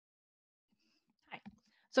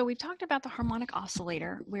So we've talked about the harmonic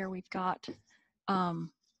oscillator where we've got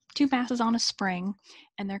two masses on a spring,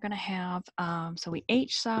 and they're going to have, so we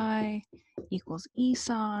H psi equals E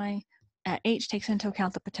psi. H takes into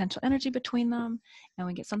account the potential energy between them, and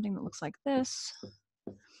we get something that looks like this,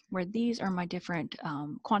 where these are my different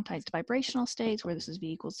quantized vibrational states, where this is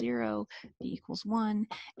V equals 0, V equals 1,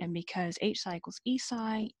 and because H psi equals E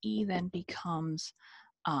psi, E then becomes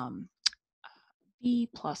V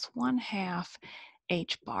plus 1/2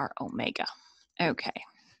 H bar omega. Okay,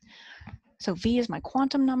 so V is my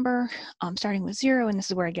quantum number, starting with 0, and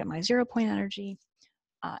this is where I get my 0-point energy.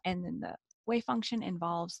 And then the wave function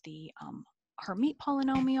involves the Hermite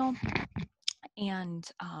polynomial and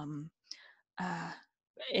the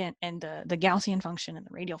Gaussian function and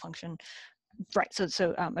the radial function. Right,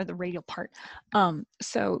 so or the radial part.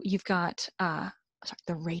 So you've got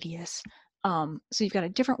the radius. So you've got a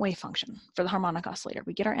different wave function for the harmonic oscillator.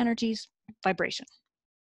 We get our energies, vibration.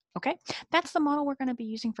 Okay, that's the model we're going to be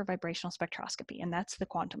using for vibrational spectroscopy, and that's the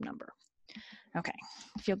quantum number. Okay,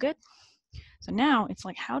 feel good? So now it's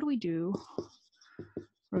like, how do we do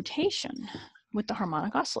rotation with the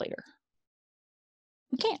harmonic oscillator?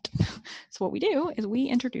 We can't. So what we do is we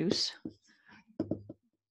introduce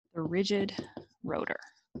the rigid rotor.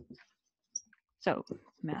 So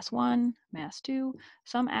mass 1, mass 2,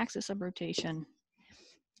 some axis of rotation,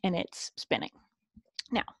 and it's spinning.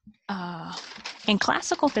 Now, in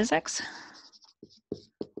classical physics,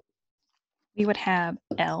 we would have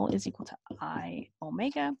L is equal to I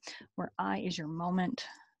omega, where I is your moment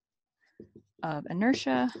of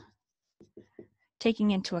inertia,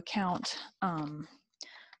 taking into account,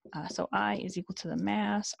 so I is equal to the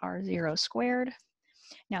mass R0 squared.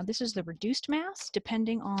 Now, this is the reduced mass,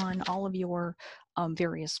 depending on all of your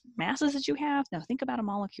various masses that you have. Now, think about a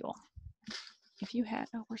molecule. If you had,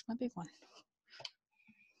 oh, where's my big one?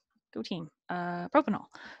 Go team. Propanol.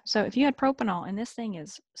 So if you had propanol and this thing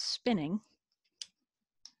is spinning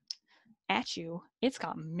at you, it's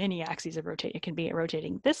got many axes of rotate. It can be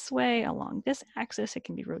rotating this way along this axis. It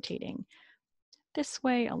can be rotating this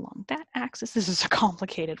way along that axis. This is a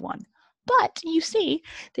complicated one. But you see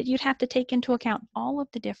that you'd have to take into account all of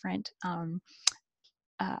the different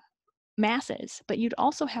masses, but you'd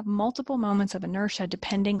also have multiple moments of inertia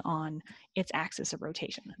depending on its axis of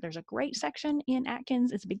rotation. There's a great section in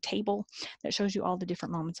Atkins. It's a big table that shows you all the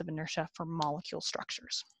different moments of inertia for molecule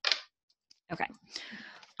structures. Okay,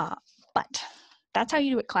 but that's how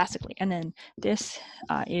you do it classically. And then this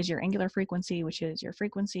is your angular frequency, which is your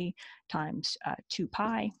frequency times 2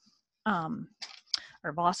 pi,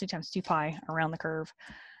 or velocity times 2 pi around the curve.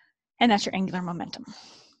 And that's your angular momentum.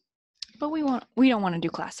 But we don't want to do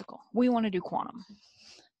classical. We want to do quantum.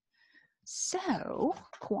 So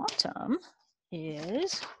quantum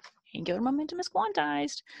is, angular momentum is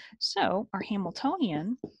quantized. So our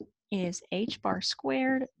Hamiltonian is h bar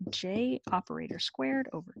squared j operator squared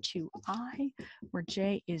over 2I, where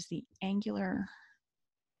j is the angular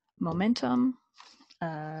momentum,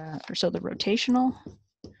 so the rotational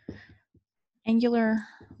angular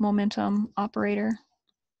momentum operator.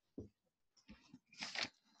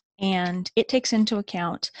 And it takes into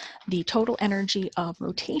account the total energy of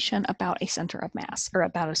rotation about a center of mass, or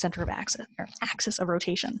about a center of axis, or axis of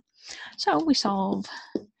rotation. So we solve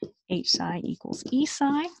h psi equals E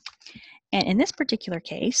psi. And in this particular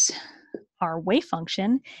case, our wave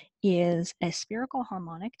function is a spherical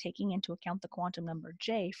harmonic taking into account the quantum number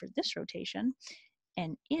j for this rotation,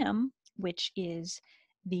 and m, which is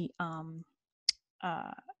the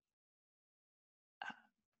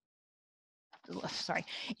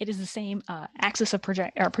it is the same axis of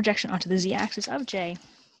projection onto the z-axis of j,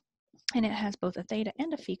 and it has both a theta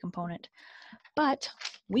and a phi component. But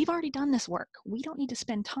we've already done this work. We don't need to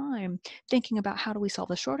spend time thinking about how do we solve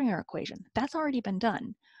the Schrodinger equation. That's already been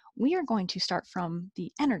done. We are going to start from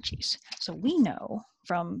the energies. So we know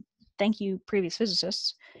from, thank you previous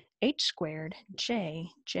physicists, h squared j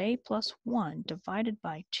plus 1 divided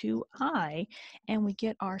by 2I, and we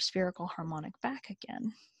get our spherical harmonic back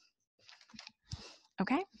again.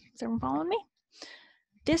 Okay, is everyone following me?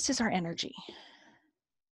 This is our energy.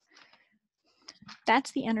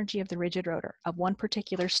 That's the energy of the rigid rotor of one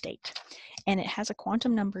particular state, and it has a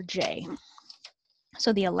quantum number j.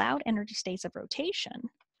 So the allowed energy states of rotation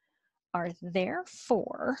are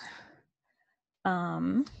therefore,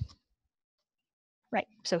 right,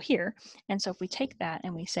 so here, and so if we take that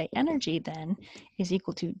and we say energy then is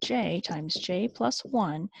equal to j times j plus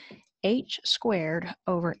 1 h squared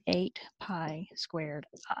over 8 pi squared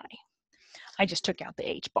I. I just took out the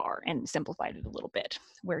h bar and simplified it a little bit,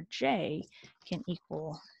 where j can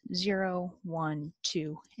equal 0, 1,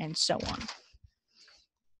 2, and so on.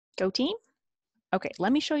 Go team? Okay,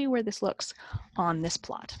 let me show you where this looks on this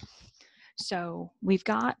plot. So we've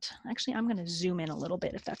got, actually, I'm going to zoom in a little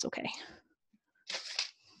bit if that's okay.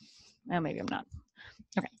 Oh, maybe I'm not.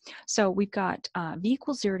 Okay, so we've got v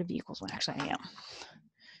equals 0 to v equals 1. Actually, I am.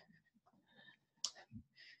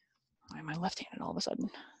 Why am I left-handed all of a sudden?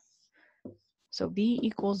 So v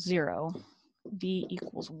equals 0, v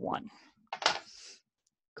equals 1.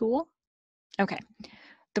 Cool? Okay.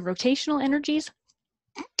 The rotational energies,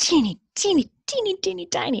 teeny, teeny, teeny, teeny,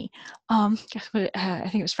 tiny. I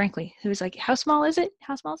think it was Frankly who was like, how small is it?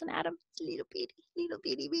 How small is an atom? Little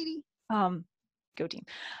bitty, bitty. Go team.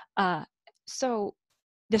 So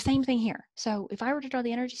the same thing here. So if I were to draw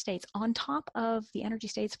the energy states on top of the energy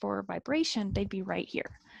states for vibration, they'd be right here.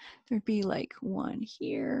 There'd be like one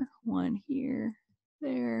here,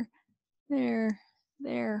 there, there,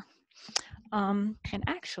 there. And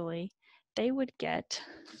actually, they would get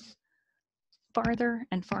farther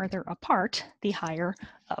and farther apart the higher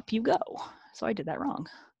up you go. So I did that wrong.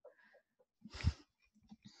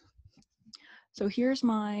 So here's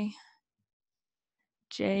my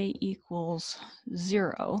J equals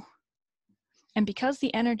 0. And because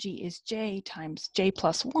the energy is J times J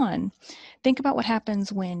plus 1, think about what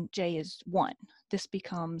happens when J is 1. This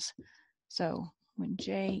becomes, so when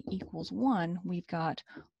J equals 1, we've got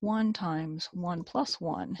 1 times 1 plus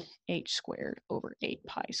 1, h squared over 8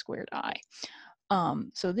 pi squared I.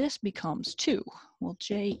 So this becomes 2. Well,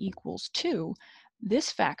 J equals 2.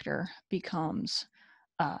 This factor becomes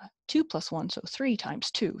 2 plus 1, so 3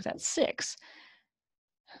 times 2, that's 6.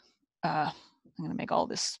 I'm going to make all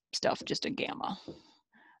this stuff just a gamma.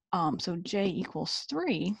 So J equals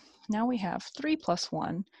 3. Now we have 3 plus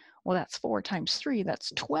 1. Well, that's 4 times 3.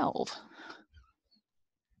 That's 12.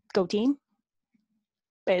 Go team.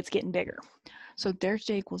 But it's getting bigger. So there's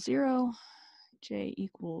J equals 0. J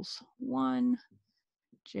equals 1.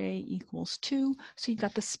 J equals 2. So you've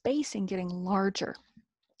got the spacing getting larger.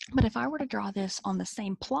 But if I were to draw this on the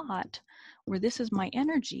same plot, where this is my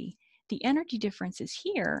energy, the energy differences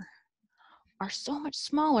here are so much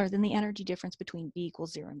smaller than the energy difference between V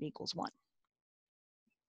equals 0 and V equals 1.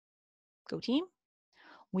 Go team.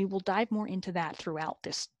 We will dive more into that throughout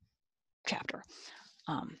this chapter.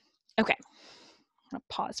 Okay, I'm gonna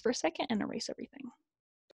pause for a second and erase everything.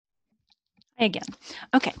 Again,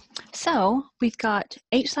 okay, so we've got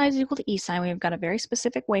H psi is equal to E psi. We've got a very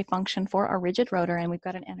specific wave function for our rigid rotor, and we've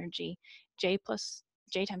got an energy J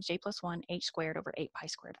times J plus 1, H squared over 8 pi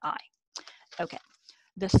squared I. Okay,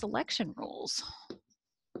 the selection rules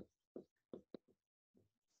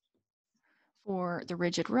for the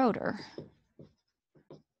rigid rotor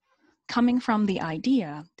coming from the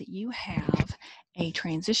idea that you have a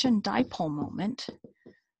transition dipole moment,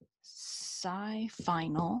 psi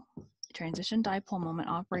final, transition dipole moment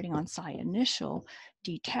operating on psi initial,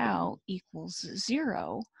 d tau equals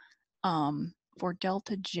 0 for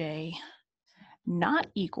delta J not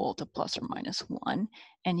equal to plus or minus 1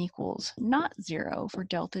 and equals not 0 for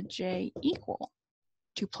delta J equal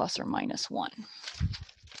to plus or minus 1.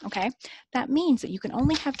 Okay, that means that you can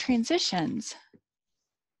only have transitions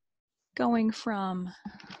going from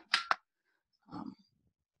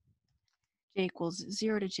J equals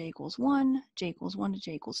 0 to J equals 1, J equals 1 to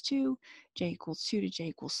J equals 2, J equals 2 to J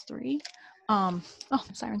equals 3. Oh,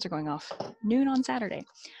 sirens are going off. Noon on Saturday.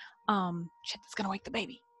 Shit, that's gonna wake the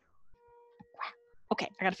baby. Okay,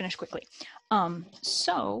 I gotta finish quickly.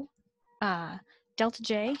 Delta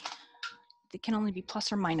J, it can only be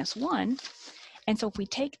plus or minus 1. And so if we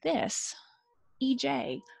take this,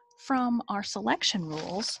 EJ, from our selection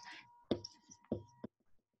rules,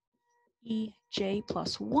 EJ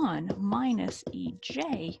plus 1 minus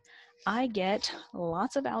EJ, I get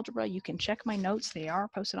lots of algebra. You can check my notes. They are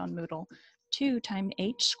posted on Moodle. 2 times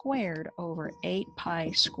h squared over 8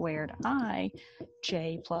 pi squared I,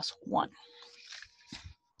 J plus 1.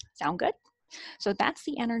 Sound good? So that's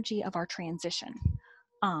the energy of our transition.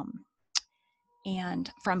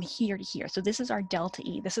 And from here to here. So this is our delta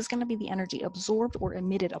E. This is going to be the energy absorbed or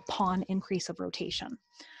emitted upon increase of rotation.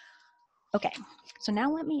 Okay, so now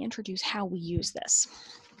let me introduce how we use this.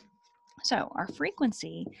 So our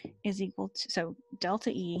frequency is equal to, so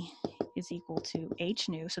delta E is equal to h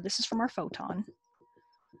nu. So this is from our photon.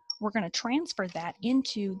 We're going to transfer that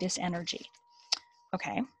into this energy.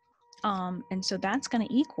 Okay, and so that's going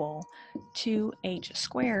to equal 2h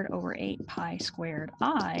squared over 8 pi squared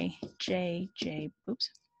I j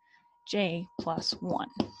plus 1.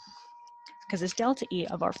 Because this delta E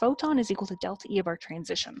of our photon is equal to delta E of our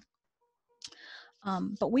transition.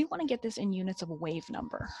 But we want to get this in units of a wave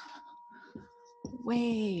number.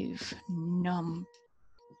 Wave number.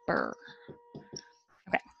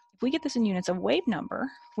 Okay, if if we get this in units of wave number,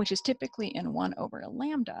 which is typically in 1 over a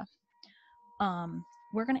lambda,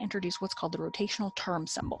 we're going to introduce what's called the rotational term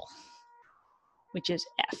symbol, which is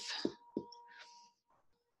F.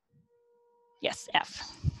 Yes,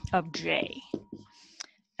 F of J.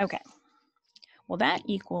 Okay, well that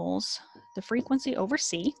equals the frequency over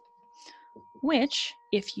C, which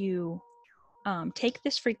if you take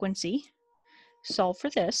this frequency, solve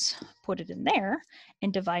for this, put it in there,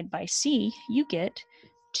 and divide by C, you get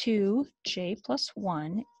 2J plus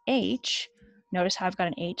 1 H. Notice how I've got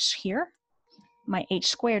an H here. My H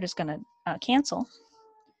squared is going to cancel.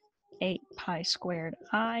 8 pi squared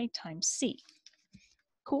I times C.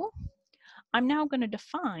 Cool. I'm now going to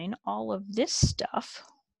define all of this stuff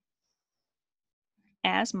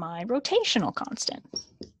as my rotational constant.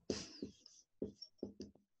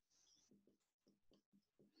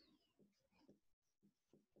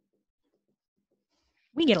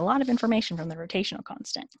 We get a lot of information from the rotational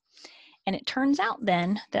constant. And it turns out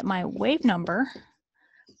then that my wave number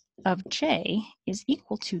of J is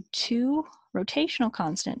equal to 2 rotational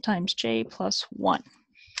constant times J plus 1.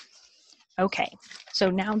 Okay,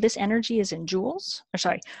 so now this energy is in joules, or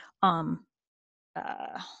sorry,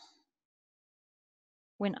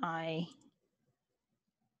 when I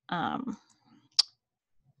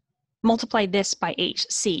multiply this by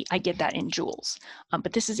HC, I get that in joules,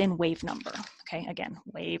 but this is in wave number. Okay, again,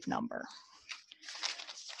 wave number.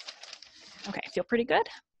 Okay, feel pretty good?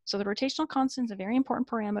 So the rotational constant is a very important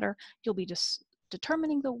parameter. You'll be just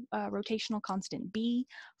determining the rotational constant B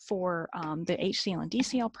for the HCl and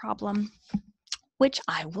DCl problem, which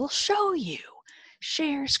I will show you.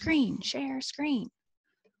 Share screen, share screen.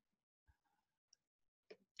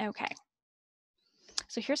 Okay,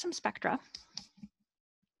 so here's some spectra.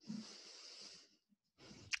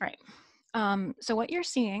 All right, so what you're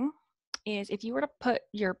seeing is if you were to put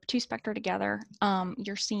your two spectra together,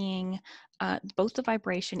 you're seeing both the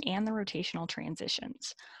vibration and the rotational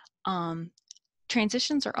transitions.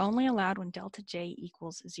 Transitions are only allowed when delta J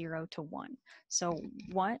equals 0 to 1. So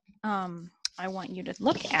what I want you to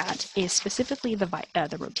look at is specifically the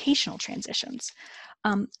rotational transitions.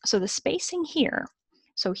 So the spacing here,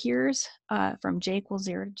 so here's from J equals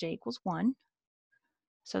 0 to J equals 1.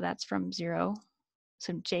 So that's from 0,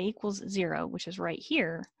 so J equals 0, which is right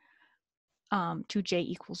here, to J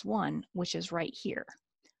equals 1, which is right here.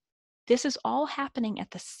 This is all happening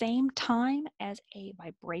at the same time as a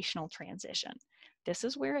vibrational transition. This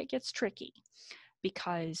is where it gets tricky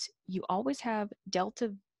because you always have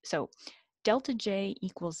delta, so delta J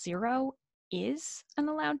equals 0 is an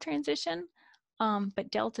allowed transition,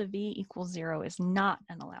 but delta V equals 0 is not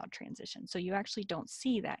an allowed transition. So you actually don't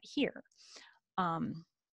see that here.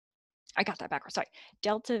 I got that backwards, sorry.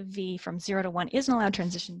 Delta V from 0 to 1 is an allowed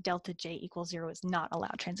transition. Delta J equals 0 is not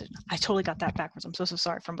allowed transition. I totally got that backwards. I'm so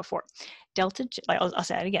sorry from before. Delta J, I'll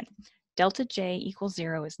say it again. Delta J equals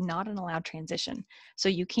 0 is not an allowed transition. So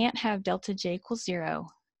you can't have delta J equals 0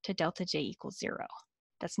 to delta J equals 0.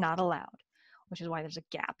 That's not allowed, which is why there's a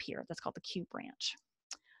gap here. That's called the Q branch.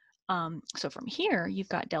 So from here, you've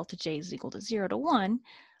got delta J is equal to 0 to 1.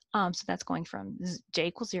 So that's going from J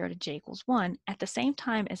equals 0 to J equals 1 at the same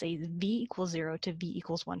time as a V equals 0 to V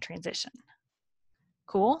equals 1 transition.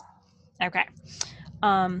 Cool? Okay.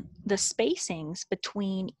 The spacings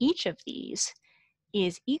between each of these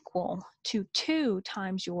is equal to 2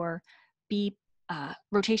 times your B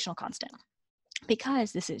rotational constant.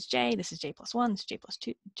 Because this is J plus 1, this is J plus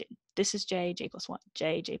 2, this is J plus 1,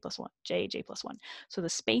 J plus 1, J plus 1. So the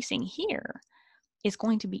spacing here is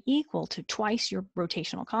going to be equal to twice your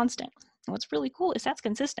rotational constant. And what's really cool is that's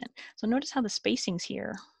consistent. So notice how the spacings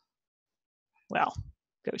here, well,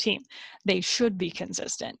 go team, they should be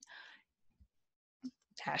consistent.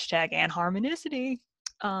 Hashtag anharmonicity.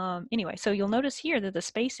 Anyway, so you'll notice here that the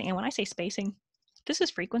spacing, and when I say spacing, this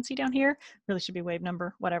is frequency down here, really should be wave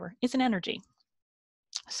number, whatever, it's an energy.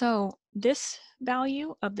 So this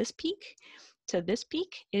value of this peak to this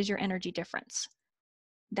peak is your energy difference.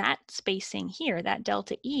 That spacing here, that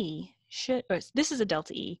delta E should, or this is a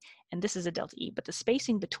delta E and this is a delta E, but the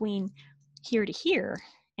spacing between here to here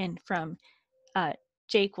and from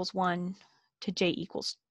J equals 1 to J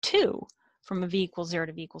equals 2 from a V equals 0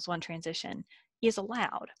 to V equals 1 transition is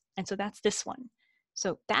allowed. And so that's this one.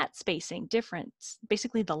 So that spacing difference,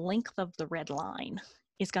 basically the length of the red line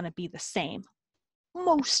is going to be the same,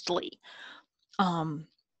 mostly.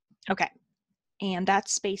 Okay, and that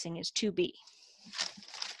spacing is 2B.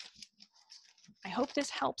 I hope this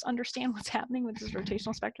helps understand what's happening with this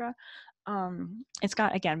rotational spectra. It's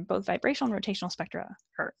got, again, both vibrational and rotational spectra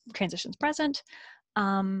or transitions present.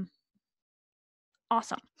 Awesome.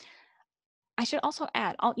 I should also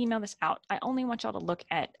add, I'll email this out. I only want y'all to look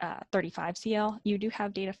at 35 CL. You do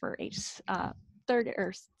have data for 30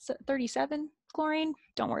 or 37 chlorine.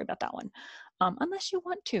 Don't worry about that one, unless you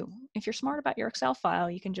want to. If you're smart about your Excel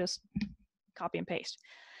file, you can just copy and paste.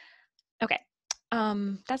 Okay,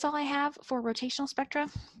 that's all I have for rotational spectra.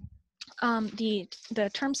 The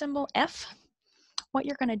term symbol F, what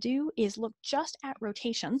you're going to do is look just at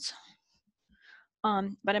rotations.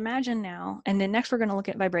 But imagine now, and then next we're going to look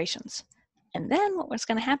at vibrations. And then what's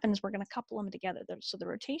going to happen is we're going to couple them together. So the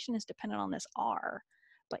rotation is dependent on this R.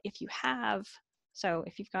 But if you have, so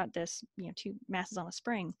if you've got this, two masses on a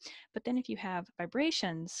spring, but then if you have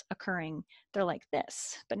vibrations occurring, they're like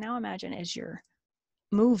this. But now imagine as you're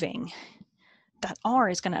moving, that R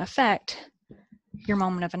is going to affect your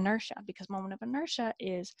moment of inertia, because moment of inertia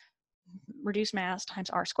is reduced mass times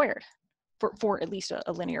R squared for at least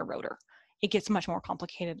a linear rotor. It gets much more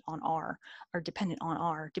complicated on R, or dependent on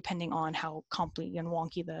R, depending on how complex and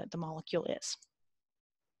wonky the molecule is.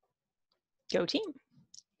 Go team.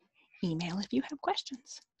 Email if you have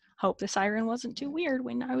questions. Hope the siren wasn't too weird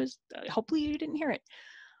when I was, hopefully you didn't hear it.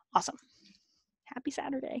 Awesome. Happy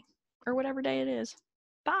Saturday, or whatever day it is.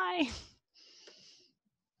 Bye.